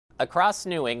Across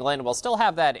New England, we'll still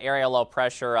have that area low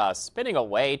pressure spinning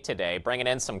away today, bringing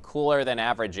in some cooler than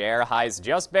average air. Highs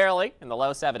just barely in the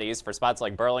low 70s for spots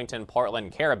like Burlington,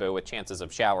 Portland, Caribou, with chances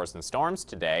of showers and storms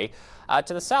today.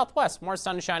 To the southwest, more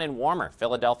sunshine and warmer.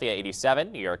 Philadelphia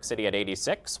 87, New York City at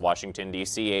 86, Washington,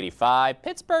 D.C. 85,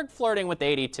 Pittsburgh flirting with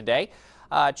 80 today.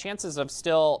 Chances of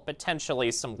still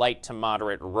potentially some light to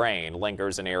moderate rain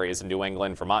lingers in areas in New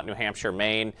England, Vermont, New Hampshire,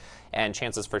 Maine, and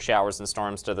chances for showers and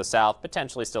storms to the south.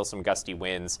 Potentially still some gusty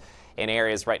winds in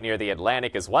areas right near the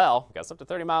Atlantic as well. Gusts up to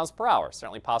 30 miles per hour.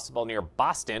 Certainly possible near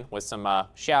Boston with some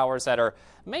showers that are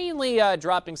mainly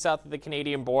dropping south of the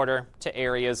Canadian border to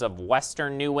areas of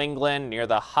western New England, near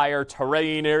the higher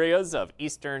terrain areas of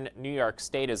eastern New York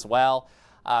State as well.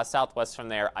 Southwest from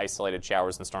there, isolated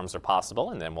showers and storms are possible,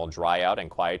 and then we'll dry out and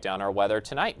quiet down our weather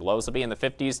tonight. Lows will be in the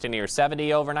 50s to near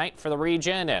 70 overnight for the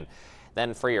region, and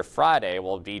then for your Friday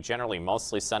will be generally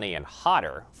mostly sunny and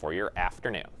hotter for your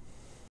afternoon.